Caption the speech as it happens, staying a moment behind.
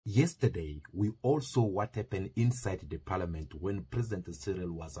Yesterday, we all saw what happened inside the parliament when President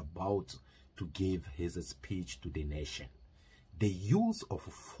Cyril was about to give his speech to the nation. The use of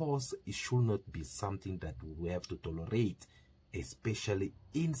force should not be something that we have to tolerate, especially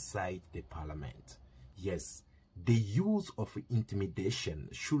inside the parliament. Yes, the use of intimidation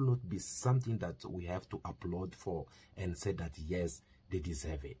should not be something that we have to applaud for and say that yes, they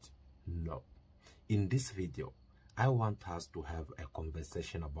deserve it. No. In this video, I want us to have a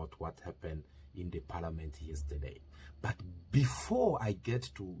conversation about what happened in the parliament yesterday. But before I get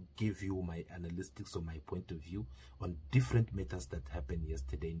to give you my analytics or my point of view on different matters that happened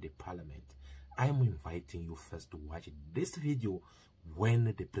yesterday in the parliament, I am inviting you first to watch this video when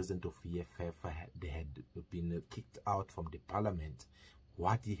the president of EFF they had been kicked out from the parliament,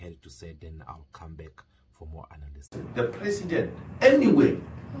 what he had to say. Then I'll come back for more analysis. The president, anywhere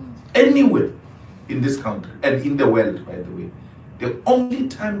in this country and in the world, by the way, the only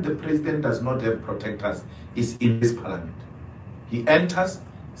time the president does not have protectors is in this parliament. He enters,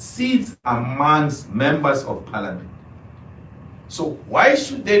 sits amongst members of parliament. So why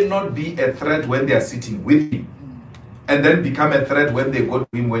should they not be a threat when they are sitting with him and then become a threat when they go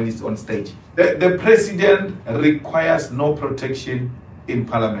to him when he's on stage? The president requires no protection in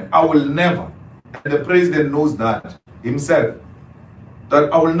parliament. I will never, and the president knows that himself,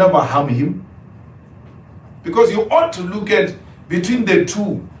 that I will never harm him. Because you ought to look at between the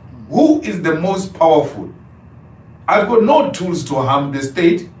two, who is the most powerful? I've got no tools to harm the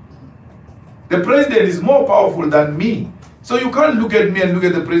state. The president is more powerful than me. So you can't look at me and look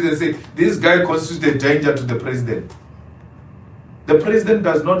at the president and say, this guy constitutes a danger to the president. The president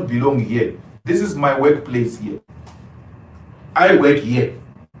does not belong here. This is my workplace here. I work here.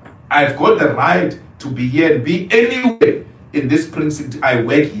 I've got the right to be here and be anywhere in this precinct. I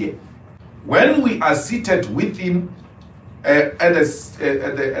work here. When we are seated with him at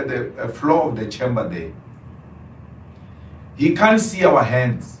the floor of the chamber there, he can't see our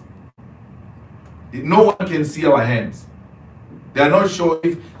hands. No one can see our hands. They are not sure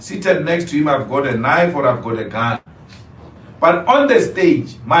if seated next to him I've got a knife or I've got a gun. But on the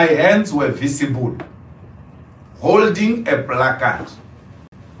stage, my hands were visible, holding a placard.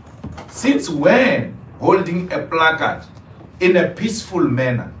 Since when holding a placard in a peaceful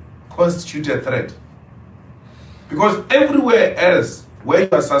manner constitute a threat? Because everywhere else where you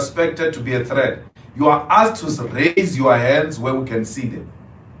are suspected to be a threat, you are asked to raise your hands where we can see them.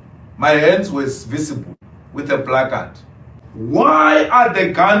 My hands were visible with a placard. Why are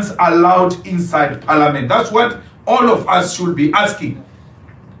the guns allowed inside parliament? That's what all of us should be asking.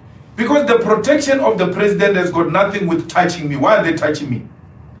 Because the protection of the president has got nothing with touching me. Why are they touching me?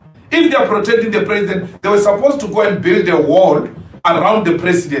 If they are protecting the president, they were supposed to go and build a wall around the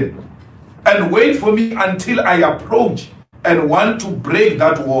president and wait for me until I approach and want to break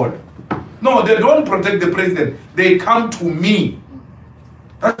that wall. No, they don't protect the president. They come to me.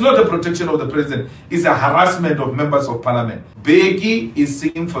 That's not the protection of the president. It's a harassment of members of parliament. Beki is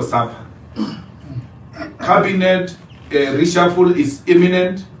singing for supper. Cabinet reshuffle is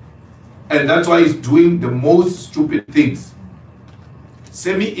imminent, and that's why he's doing the most stupid things.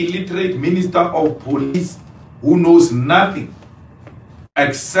 Semi-illiterate minister of police who knows nothing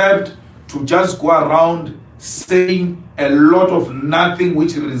except to just go around saying a lot of nothing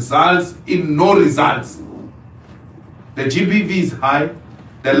which results in no results. The GBV is high.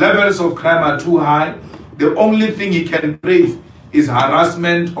 The levels of crime are too high. The only thing he can praise is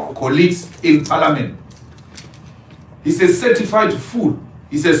harassment of colleagues in parliament. He's a certified fool.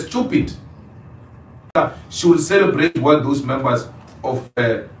 He's a stupid. Should celebrate what those members of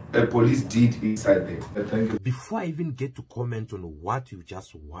police did inside there. Thank you. Before I even get to comment on what you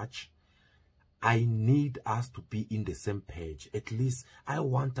just watched, I need us to be in the same page. At least I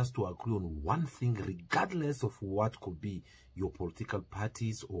want us to agree on one thing, regardless of what could be your political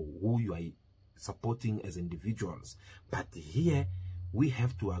parties or who you are supporting as individuals. But here we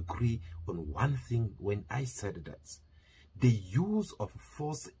have to agree on one thing. When I said that the use of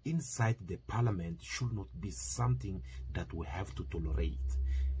force inside the parliament should not be something that we have to tolerate.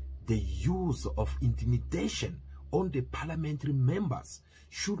 The use of intimidation on the parliamentary members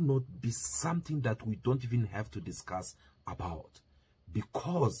should not be something that we don't even have to discuss about.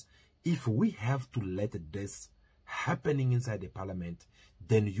 Because if we have to let this happening inside the parliament,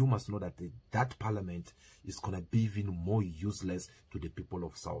 then you must know that that parliament is going to be even more useless to the people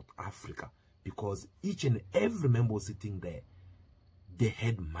of South Africa. Because each and every member sitting there, they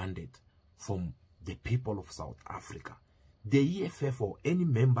had mandate from the people of South Africa. The EFF or any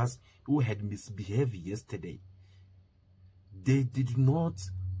members who had misbehaved yesterday, they did not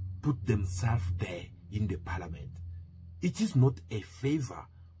put themselves there in the parliament. It is not a favor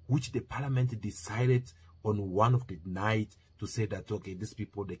which the parliament decided on one of the night to say that, okay, these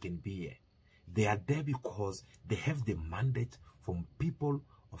people, they can be here. They are there because they have the mandate from people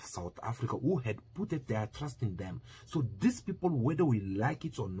of South Africa who had put their trust in them. So these people, whether we like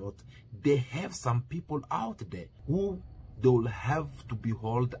it or not, they have some people out there who they will have to be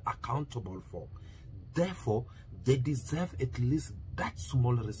held accountable for. Therefore, they deserve at least that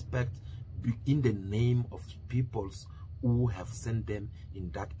small respect in the name of peoples who have sent them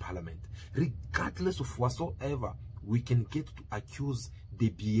in that parliament. Regardless of whatsoever we can get to accuse the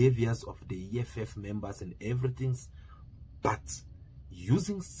behaviors of the EFF members and everything, but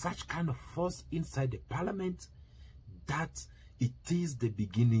using such kind of force inside the parliament, that it is the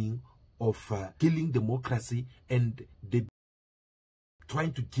beginning of killing democracy and the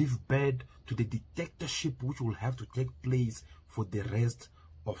trying to give birth to the dictatorship which will have to take place for the rest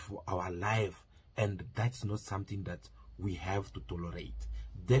of our life, and that's not something that we have to tolerate.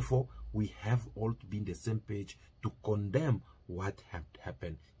 Therefore, we have all to be in the same page to condemn what had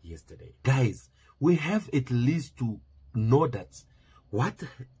happened yesterday. Guys, we have at least to know that what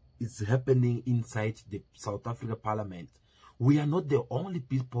is happening inside the South Africa parliament, we are not the only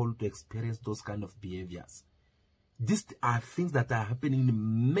people to experience those kind of behaviors. These are things that are happening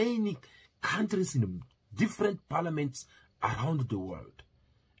in many countries, in different parliaments around the world.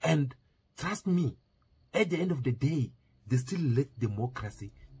 And trust me, at the end of the day, they still let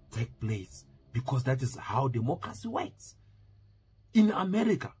democracy take place, because that is how democracy works. In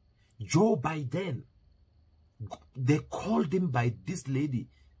America, Joe Biden, they called him by this lady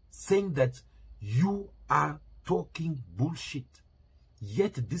saying that you are talking bullshit.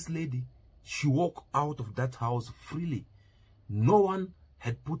 Yet this lady, she walked out of that house freely. No one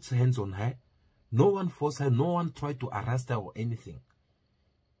had put hands on her. No one forced her. No one tried to arrest her or anything.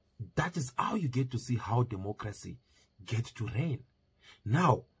 That is how you get to see how democracy gets to reign.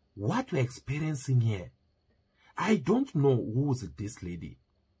 Now, what we're experiencing here, I don't know who's this lady,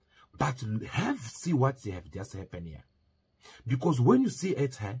 but see what have just happened here. Because when you see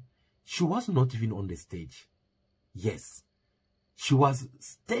at her, she was not even on the stage. Yes, she was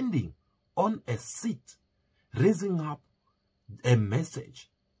standing on a seat, raising up a message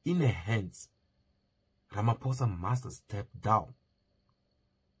in her hands. Ramaphosa must step down.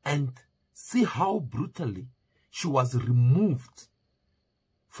 And see how brutally she was removed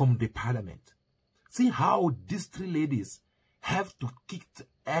from the parliament. See how these three ladies have to kick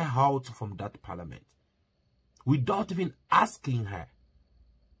her out from that parliament without even asking her.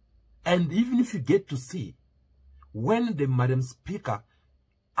 And even if you get to see, when the Madam Speaker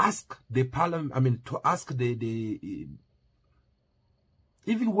asked the parliament,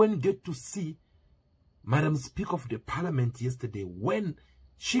 even when you get to see Madam Speaker of the parliament yesterday, when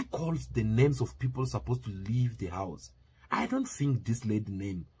she calls the names of people supposed to leave the house, I don't think this lady's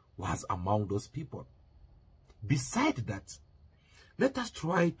name was among those people. Besides that, let us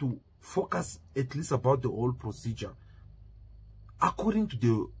try to focus at least about the whole procedure. According to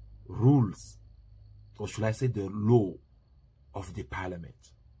the rules, or should I say the law of the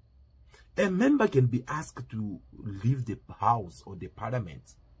parliament, a member can be asked to leave the house or the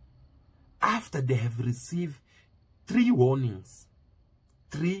parliament after they have received 3 warnings.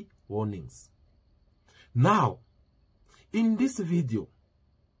 3 warnings. Now, in this video,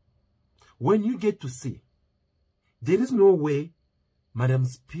 when you get to see, there is no way Madam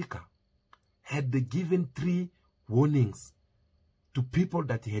Speaker had given 3 warnings to people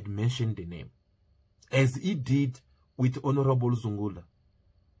that he had mentioned the name, as he did with Honorable Zungula.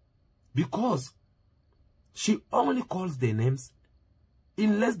 Because she only calls their names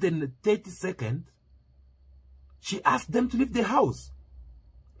in less than 30 seconds. She asked them to leave the house.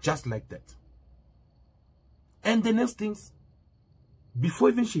 Just like that. And the next things, before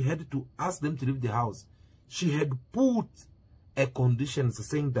even she had to ask them to leave the house, she had put a condition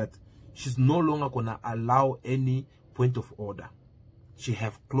saying that she's no longer going to allow any point of order. She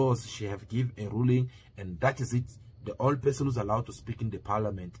have clause, she have give a ruling, and that is it. The only person who's allowed to speak in the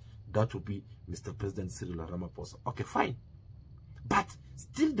parliament, that will be Mr. President Cyril Ramaphosa. Okay, fine. But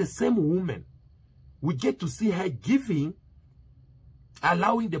still the same woman, we get to see her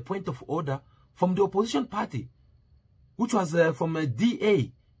allowing the point of order from the opposition party, which was from a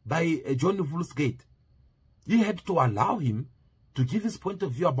DA by John Woolsgate. He had to allow him to give his point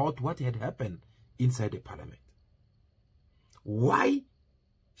of view about what had happened inside the parliament. Why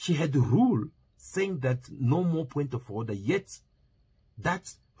she had a rule saying that no more point of order, yet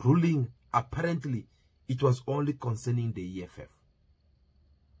that ruling, apparently, it was only concerning the EFF.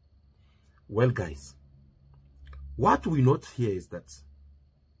 Well, guys, what we note here is that,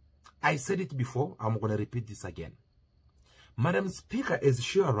 I said it before, I'm going to repeat this again. Madam Speaker, as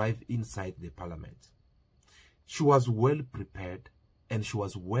she arrived inside the parliament, she was well prepared and she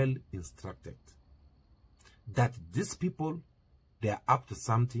was well instructed that these people, they are up to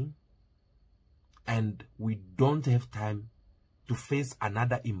something and we don't have time to face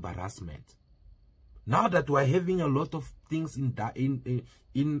another embarrassment. Now that we're having a lot of things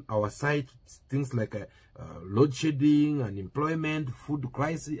in our side, things like load shedding, unemployment, food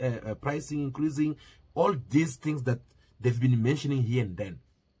crisis, pricing increasing, all these things that they've been mentioning here and then.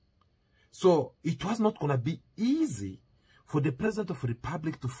 So it was not going to be easy for the President of the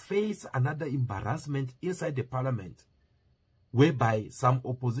Republic to face another embarrassment inside the parliament, whereby some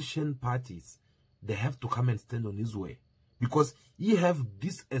opposition parties, they have to come and stand on his way. Because he have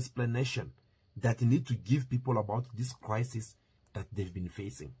this explanation that he need to give people about this crisis that they've been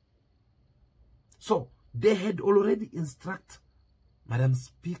facing. So they had already instructed Madam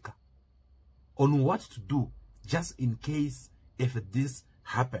Speaker on what to do just in case if this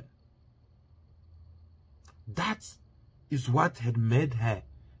happened. That is what had made her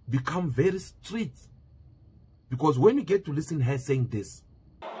become very strict. Because when you get to listen to her saying this,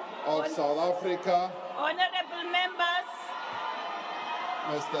 of South Africa, honorable members,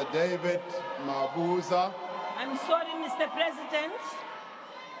 Mr. David Mabuza. I'm sorry, Mr. President.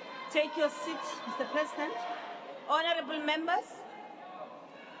 Take your seat, Mr. President. Honorable members,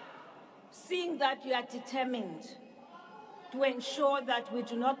 seeing that you are determined to ensure that we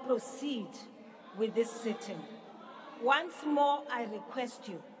do not proceed with this sitting, once more I request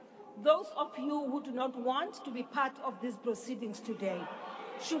you, those of you who do not want to be part of these proceedings today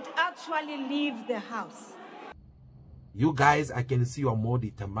should actually leave the House. You guys, I can see you are more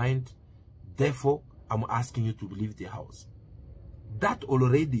determined. Therefore, I'm asking you to leave the House. That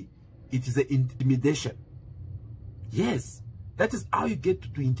already, it is an intimidation. Yes, that is how you get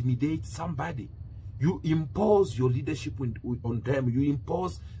to intimidate somebody. You impose your leadership on them. You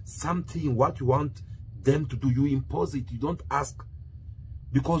impose something, what you want them to do. You impose it. You don't ask.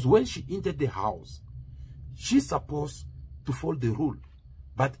 Because when she entered the House, she's supposed to follow the rule.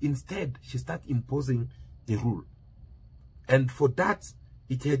 But instead, she started imposing the rule. And for that,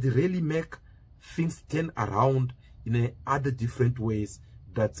 it had really make things turn around in other different ways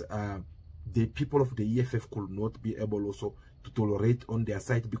that the people of the EFF could not be able also to tolerate on their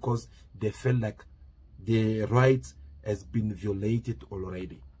side, because they felt like the rights has been violated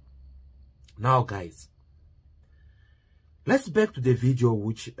already. Now, guys, let's back to the video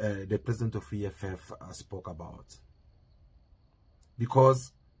which the president of EFF spoke about,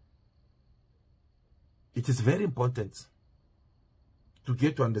 because it is very important to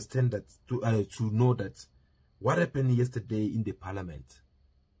get to understand that, to know that what happened yesterday in the parliament,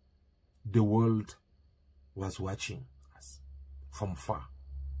 the world was watching us from far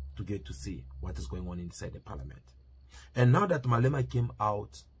to get to see what is going on inside the parliament. And now that Malema came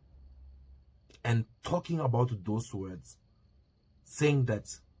out and talking about those words, saying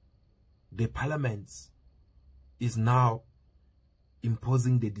that the parliament is now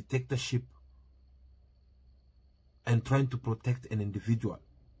imposing the dictatorship and trying to protect an individual.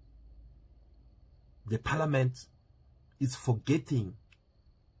 The parliament is forgetting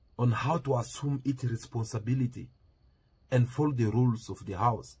on how to assume its responsibility and follow the rules of the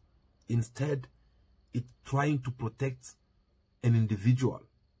House. Instead, it's trying to protect an individual,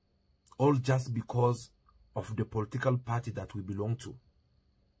 all just because of the political party that we belong to.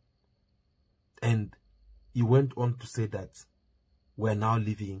 And he went on to say that we're now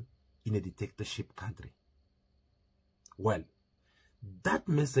living in a dictatorship country. Well, that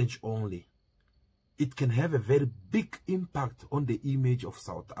message only, it can have a very big impact on the image of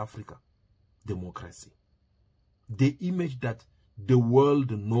South Africa democracy. The image that the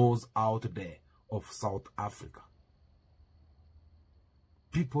world knows out there of South Africa.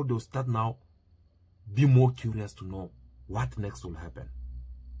 People, they'll start now be more curious to know what next will happen.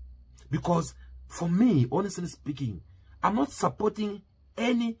 Because for me, honestly speaking, I'm not supporting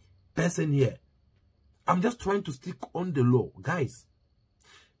any person here. I'm just trying to stick on the law. Guys,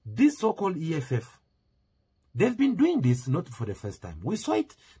 this so-called EFF, they've been doing this not for the first time. We saw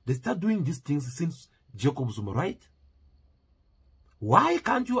it. They start doing these things since Jacob Zuma, right? Why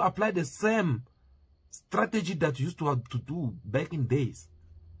can't you apply the same strategy that you used to have to do back in days?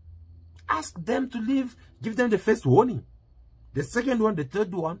 Ask them to leave. Give them the first warning. The second one, the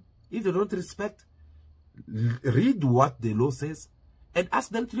third one, if they don't respect, read what the law says and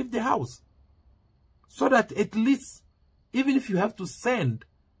ask them to leave the house. So that at least, even if you have to send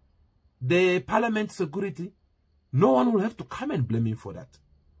the parliament security, no one will have to come and blame you for that.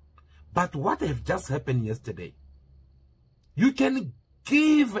 But what have just happened yesterday, you can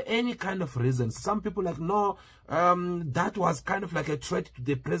Give any kind of reason. Some people like, no, that was kind of like a threat to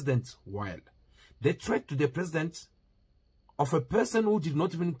the president. While the threat to the president of a person who did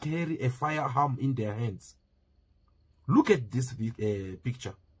not even carry a firearm in their hands. Look at this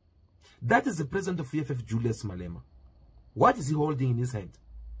picture. That is the president of EFF, Julius Malema. What is he holding in his hand?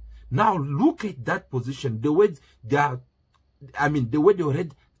 Now look at that position. The way they are, the way they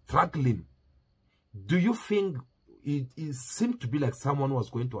already struggling. Do you think it seemed to be like someone was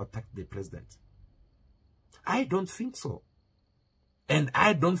going to attack the president? I don't think so. And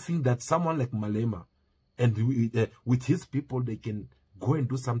I don't think that someone like Malema and with his people, they can go and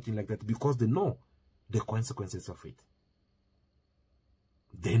do something like that because they know the consequences of it.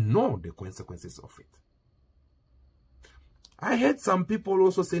 They know the consequences of it. I heard some people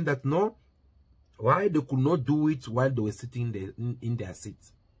also saying that no, why they could not do it while they were sitting in their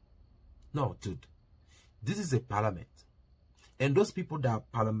seats. No, dude. This is a parliament. And those people that are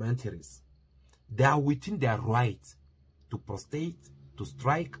parliamentaries, they are within their right to prostrate, to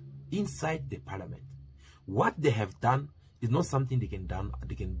strike inside the parliament. What they have done is not something they can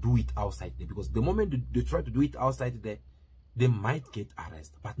do it outside there. Because the moment they try to do it outside there, they might get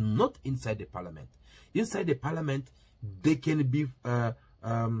arrested. But not inside the parliament. Inside the parliament, they can be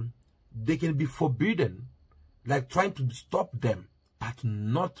forbidden, like trying to stop them, but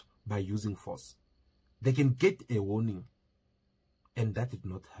not by using force. They can get a warning, and that did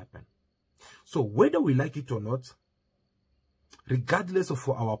not happen. So whether we like it or not, regardless of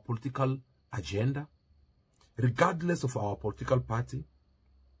our political agenda, regardless of our political party,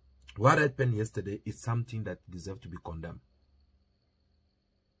 what happened yesterday is something that deserves to be condemned.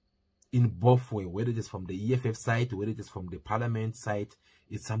 In both ways, whether it is from the EFF side, whether it is from the parliament side,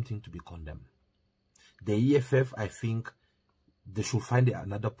 it's something to be condemned. The EFF, I think, they should find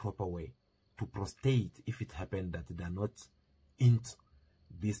another proper way to prostrate if it happened that they are not into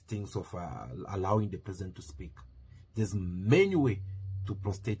these things of allowing the president to speak. There's many ways to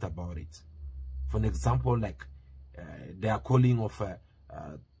prostrate about it. For an example, like they are calling of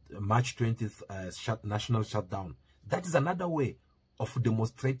March 20th national shutdown. That is another way of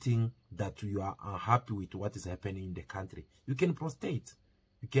demonstrating that you are unhappy with what is happening in the country. You can prostrate.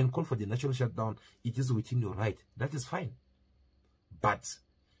 You can call for the national shutdown. It is within your right. That is fine. But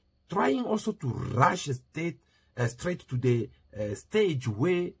trying also to rush a state straight to the stage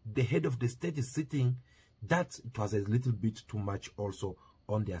where the head of the state is sitting, that it was a little bit too much also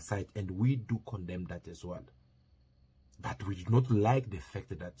on their side, and we do condemn that as well. But we do not like the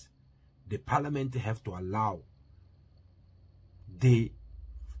fact that the parliament have to allow the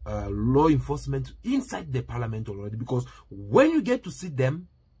law enforcement inside the parliament already, because when you get to see them,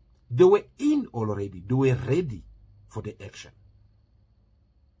 they were in already. They were ready for the action.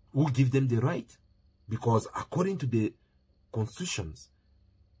 Who give them the right? Because according to the constitutions,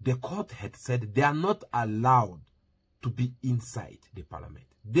 the court had said they are not allowed to be inside the parliament.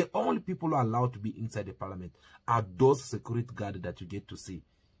 The only people who are allowed to be inside the parliament are those security guards that you get to see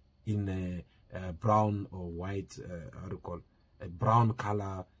in a brown or white, a brown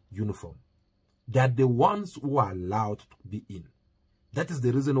color uniform. They are the ones who are allowed to be in. That is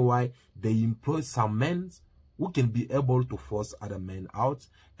the reason why they employ some men who can be able to force other men out,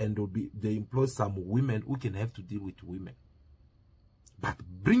 and they employ some women who can have to deal with women. But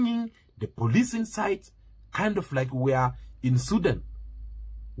bringing the police inside, kind of like we are in Sudan,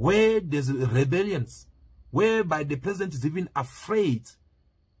 where there's rebellions, whereby the president is even afraid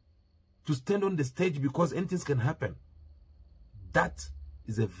to stand on the stage because anything can happen. That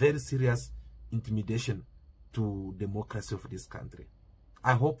is a very serious intimidation to democracy of this country.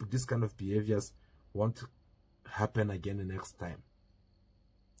 I hope this kind of behaviors won't happen again the next time.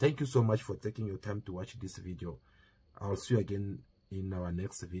 Thank you so much for taking your time to watch this video. I'll see you again in our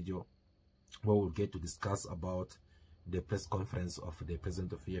next video, where we'll get to discuss about the press conference of the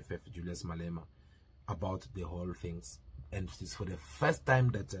president of EFF, Julius Malema, about the whole things. And it is for the first time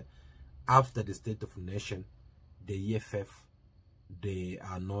that after the State of the Nation, the EFF, they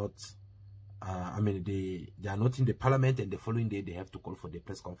are not they are not in the parliament, and the following day they have to call for the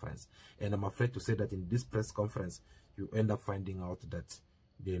press conference. And I'm afraid to say that in this press conference, you end up finding out that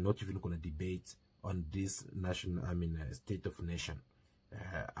they're not even going to debate on this national, State of Nation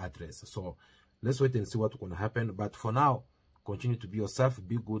address. So let's wait and see what's going to happen. But for now, continue to be yourself,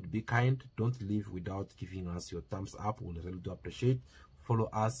 be good, be kind. Don't leave without giving us your thumbs up. We'll really do appreciate. Follow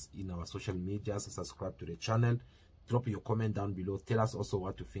us in our social medias, subscribe to the channel. Drop your comment down below. Tell us also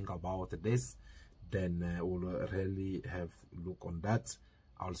what you think about this. Then we'll really have a look on that.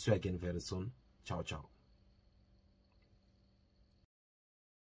 I'll see you again very soon. Ciao, ciao.